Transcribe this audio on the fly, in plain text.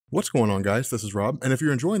What's going on, guys? This is Rob, and if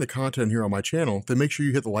you're enjoying the content here on my channel, then make sure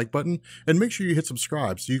you hit the like button and make sure you hit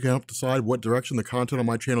subscribe so you can help decide what direction the content on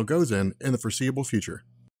my channel goes in the foreseeable future.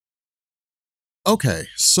 Okay,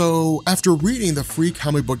 so after reading the free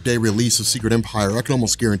comic book day release of Secret Empire, I can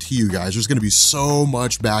almost guarantee you guys there's going to be so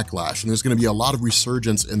much backlash and there's going to be a lot of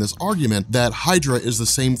resurgence in this argument that Hydra is the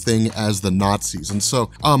same thing as the Nazis. And so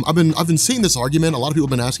I've been seeing this argument. A lot of people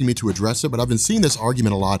have been asking me to address it, but I've been seeing this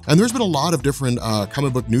argument a lot. And there's been a lot of different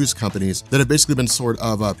comic book news companies that have basically been sort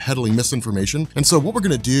of peddling misinformation. And so what we're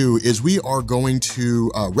going to do is we are going to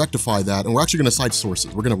rectify that, and we're actually going to cite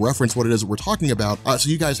sources. We're going to reference what it is that we're talking about so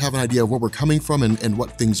you guys have an idea of where we're coming from and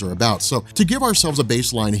what things are about. So to give ourselves a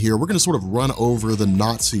baseline here, we're going to sort of run over the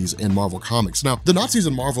Nazis in Marvel Comics. Now, the Nazis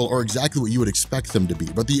in Marvel are exactly what you would expect them to be,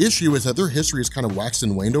 but the issue is that their history has kind of waxed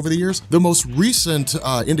and waned over the years. The most recent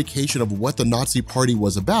indication of what the Nazi Party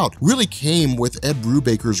was about really came with Ed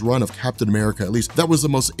Brubaker's run of Captain America. At least that was the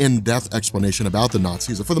most in-depth explanation about the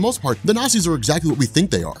Nazis. And for the most part, the Nazis are exactly what we think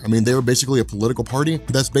they are. I mean, they were basically a political party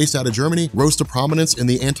that's based out of Germany, rose to prominence in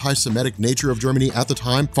the anti-Semitic nature of Germany at the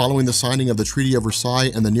time, following the signing of the Treaty of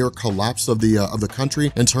Versailles and the near collapse of the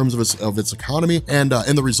country in terms of its economy, and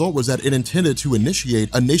the result was that it intended to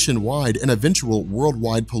initiate a nationwide and eventual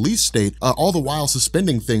worldwide police state, all the while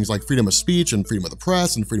suspending things like freedom of speech and freedom of the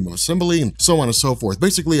press and freedom of assembly and so on and so forth.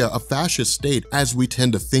 Basically a fascist state as we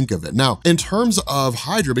tend to think of it. Now, in terms of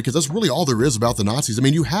Hydra, because that's really all there is about the Nazis. I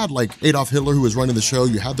mean, you had like Adolf Hitler who was running the show,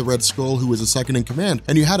 you had the Red Skull who was a second in command,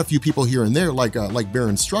 and you had a few people here and there like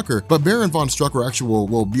Baron Strucker, but Baron von Strucker actually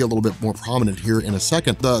will be a little bit more prominent here in a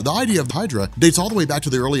second. The idea of Hydra dates all the way back to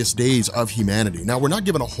the earliest days of humanity. Now, we're not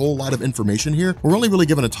given a whole lot of information here. We're only really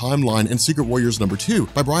given a timeline in Secret Warriors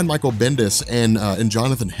 #2 by Brian Michael Bendis and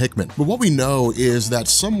Jonathan Hickman. But what we know is that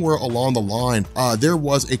somewhere along the line, there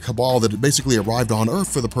was a cabal that basically arrived on Earth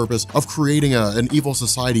for the purpose of creating an evil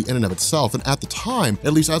society in and of itself. And at the time,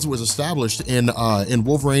 at least as it was established in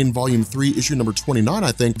Wolverine Volume 3, issue number 29,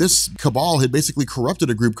 I think, this cabal had basically corrupted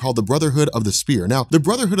a group called the Brotherhood of the Spear. Now, the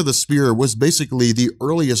Brotherhood of the Spear was basically the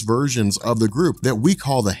earliest versions of the group that we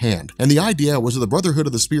call the Hand. And the idea was that the Brotherhood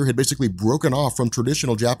of the Spear had basically broken off from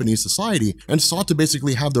traditional Japanese society and sought to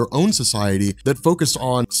basically have their own society that focused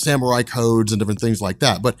on samurai codes and different things like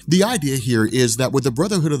that. But the idea here is that with the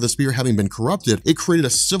Brotherhood of the Spear having been corrupted, it created a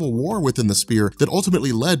civil war within the Spear that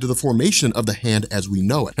ultimately led to the formation of the Hand as we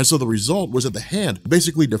know it. And so the result was that the Hand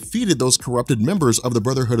basically defeated those corrupted members of the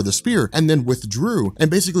Brotherhood of the Spear and then withdrew and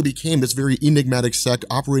basically became this very enigmatic sect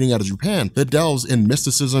operating out of Japan that delves in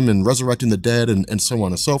mysticism and resurrecting the dead and so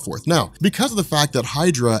on and so forth. Now, because of the fact that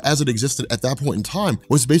Hydra, as it existed at that point in time,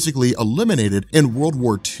 was basically eliminated in World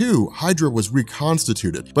War II, Hydra was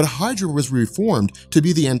reconstituted. But Hydra was reformed to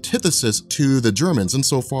be the antithesis to the Germans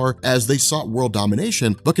insofar as they sought world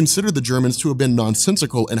domination, but considered the Germans to have been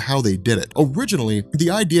nonsensical in how they did it. Originally, the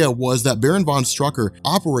idea was that Baron von Strucker,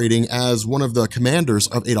 operating as one of the commanders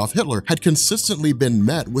of Adolf Hitler, had consistently been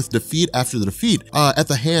met with defeat after the defeat at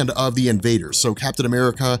the hand of the invaders. So Captain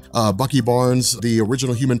America, Bucky Barnes, the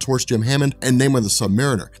original Human Torch Jim Hammond, and Namor the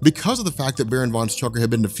Submariner. Because of the fact that Baron von Strucker had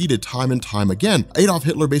been defeated time and time again, Adolf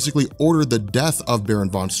Hitler basically ordered the death of Baron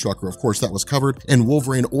von Strucker. Of course, that was covered in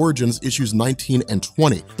Wolverine Origins issues 19 and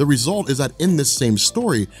 20. The result is that in this same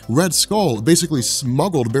story, Red Skull basically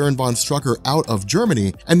smuggled Baron von Strucker out of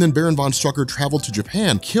Germany, and then Baron von Strucker traveled to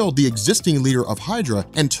Japan, killed the existing leader of Hydra,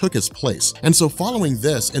 and took his place. And so following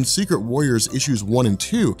this, in Secret Warriors issues 1 and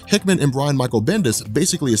 2, Hickman and Brian Michael Bendis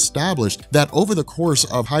basically established that over the course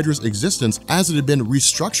of Hydra's existence, as it had been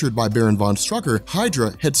restructured by Baron von Strucker,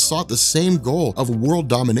 Hydra had sought the same goal of world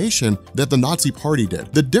domination that the Nazi Party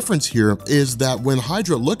did. The difference here is that when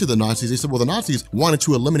Hydra looked at the Nazis, they said, well, the Nazis wanted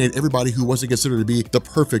to eliminate everybody who wasn't considered to be the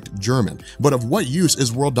perfect German. But of what use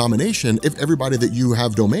is world domination if everybody that you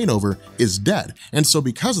have domain over is dead? And so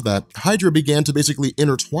because of that, Hydra began to basically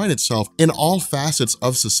intertwine itself in all facets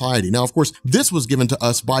of society. Now, of course, this was given to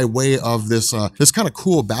us by way of this kind of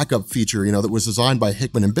cool backup feature, that was designed by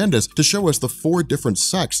Hickman and Bendis to show us the 4 different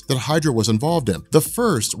sects that Hydra was involved in. The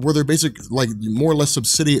first were their basic, like more or less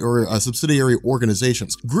subsidiary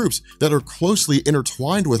organizations, groups that are closely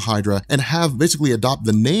intertwined with Hydra and have basically adopted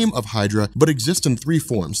the name of Hydra, but exist in 3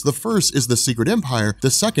 forms. The first is the Secret Empire,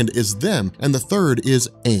 the second is them, and the third is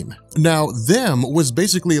AIM. Now, them was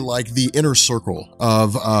basically like the inner circle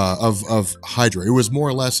of Hydra. It was more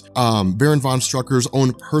or less Baron von Strucker's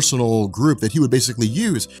own personal group that he would basically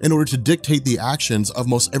use in order to dictate the actions of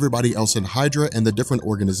most everybody else in Hydra and the different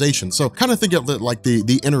organizations. So kind of think of it like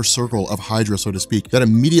the inner circle of Hydra, so to speak, that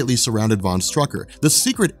immediately surrounded von Strucker. The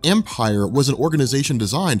Secret Empire was an organization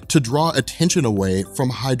designed to draw attention away from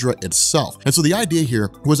Hydra itself. And so the idea here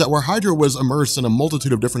was that where Hydra was immersed in a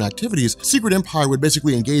multitude of different activities, Secret Empire would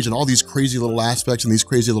basically engage in all these crazy little aspects and these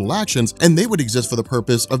crazy little actions, and they would exist for the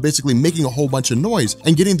purpose of basically making a whole bunch of noise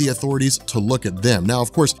and getting the authorities to look at them. Now,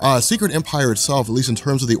 of course, Secret Empire itself, at least in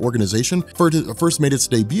terms of the organization, first made its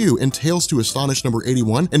debut in Tales to Astonish number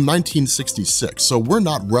 81 in 1966. So we're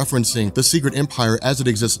not referencing the Secret Empire as it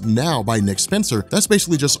exists now by Nick Spencer. That's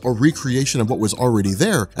basically just a recreation of what was already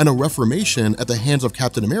there and a reformation at the hands of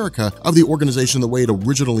Captain America of the organization the way it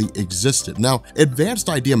originally existed. Now, Advanced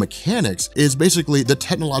Idea Mechanics is basically the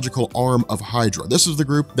technological arm of Hydra. This is the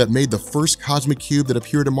group that made the first cosmic cube that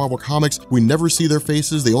appeared in Marvel Comics. We never see their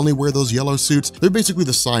faces. They only wear those yellow suits. They're basically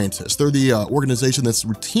the scientists. They're the organization that's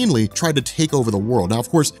routinely tried to take over the world. Now, of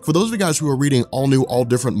course, for those of you guys who are reading all new, all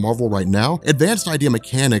different Marvel right now, Advanced Idea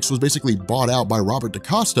Mechanics was basically bought out by Robert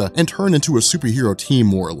DaCosta and turned into a superhero team,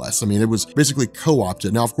 more or less. I mean, it was basically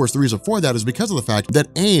co-opted. Now, of course, the reason for that is because of the fact that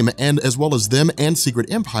AIM, and as well as them and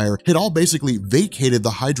Secret Empire, had all basically vacated the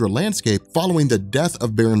Hydra landscape following the death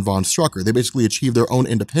of Baron von Strucker. They basically achieved their own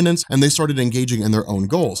independence and they started engaging in their own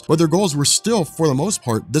goals. But their goals were still, for the most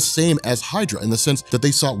part, the same as Hydra in the sense that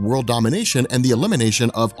they sought world domination and the elimination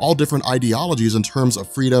of all different ideologies in terms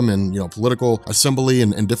of freedom and, political assembly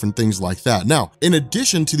and different things like that. Now, in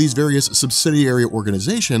addition to these various subsidiary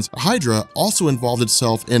organizations, Hydra also involved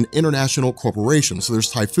itself in international corporations. So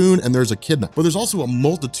there's Typhoon and there's Echidna, but there's also a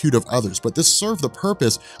multitude of others. But this served the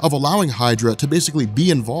purpose of allowing Hydra to basically be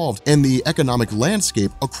involved in the economic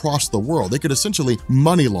landscape across the world. They could essentially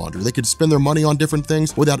money launder. They could spend their money on different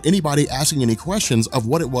things without anybody asking any questions of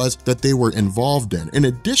what it was that they were involved in. In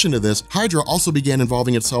addition to this, Hydra also began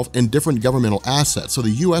involving itself in different governmental assets. So the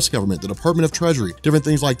US government, the Department of Treasury, different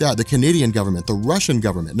things like that, the Canadian government, the Russian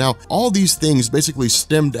government. Now, all these things basically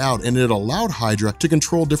stemmed out and it allowed Hydra to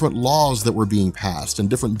control different laws that were being passed and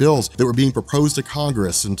different bills that were being proposed to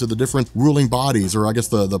Congress and to the different ruling bodies, or I guess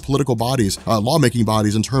the political bodies, lawmaking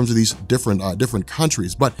bodies in terms of these different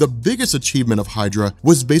countries. But the biggest achievement of Hydra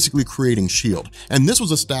was basically creating S.H.I.E.L.D. And this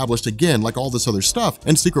was established, again, like all this other stuff,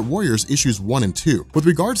 in Secret Warriors issues 1 and 2. With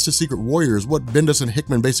regards to Secret Warriors, what Bendis and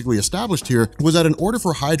Hickman basically established here was that in order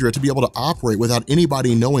for Hydra to be able to operate without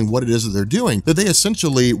anybody knowing what it is that they're doing, that they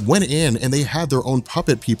essentially went in and they had their own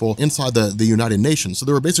puppet people inside the United Nations. So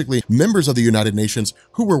there were basically members of the United Nations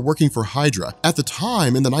who were working for Hydra. At the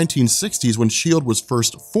time, in the 1960s, when S.H.I.E.L.D. was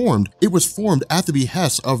first formed, it was formed at the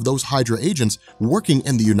behest of those Hydra agents working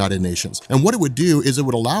in the United Nations. And what it would do is it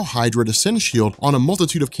would allow Hydra to send S.H.I.E.L.D. on a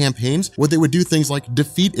multitude of campaigns where they would do things like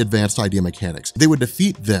defeat Advanced Idea Mechanics. They would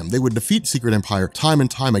defeat them. They would defeat Secret Empire time and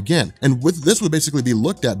time again. And with this would basically be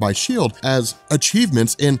looked at by S.H.I.E.L.D. as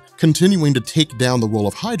achievements in continuing to take down the role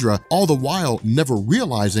of Hydra, all the while never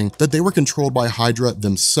realizing that they were controlled by Hydra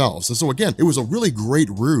themselves. And so again, it was a really great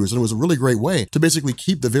ruse and it was a really great way to basically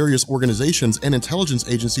keep the various organizations and intelligence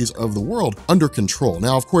agencies of the world under control.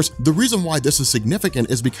 Now, of course, the reason why this is significant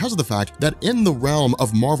is because of the fact that in the realm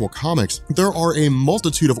of Marvel Comics, there are a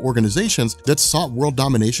multitude of organizations that sought world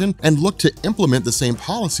domination and looked to implement the same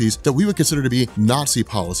policies that we would consider to be Nazi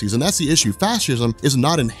policies. And that's the issue. Fascism is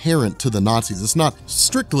not inherent to the Nazis. It's not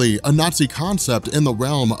strictly a Nazi concept in the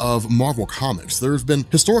realm of Marvel Comics. There's been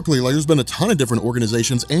historically, there's been a ton of different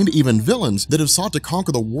organizations and even villains that have sought to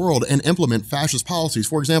conquer the world and implement fascist policies.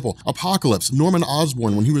 For example, Apocalypse, Norman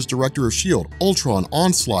Osborn when he was director of S.H.I.E.L.D., Ultron,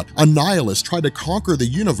 Onslaught, Annihilus tried to conquer the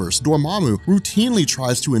universe. Dormammu routinely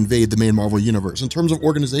tries to invade the main Marvel universe. In terms of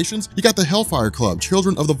organizations, you got the Hellfire Club,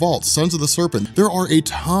 Children of the Vault, Sons of the Serpent. There are a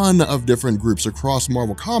ton of different groups across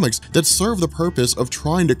Marvel Comics that serve the purpose of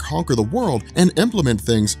trying to conquer the world and implement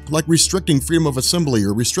things like restricting freedom of assembly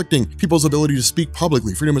or restricting people's ability to speak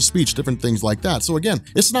publicly, freedom of speech, different things like that. So again,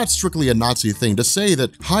 it's not strictly a Nazi thing. To say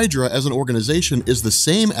that Hydra as an organization is the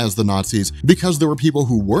same as the Nazis because there were people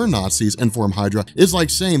who were Nazis and formed Hydra is like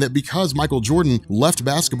saying that because Michael Jordan left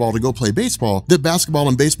basketball to go play baseball, that basketball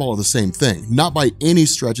and baseball are the same thing, not by any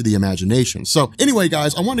stretch of the imagination. So anyway,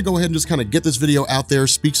 guys, I want to go ahead and just kind of get this video out there,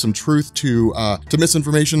 speak some truth to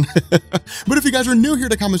misinformation. But if you guys are new here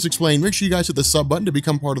to Comics Explained, make sure you guys hit the sub button to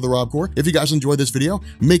become part of the Rob Corps. If you guys enjoyed this video,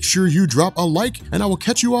 make sure you drop a like, and I will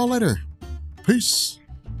catch you all later. Peace.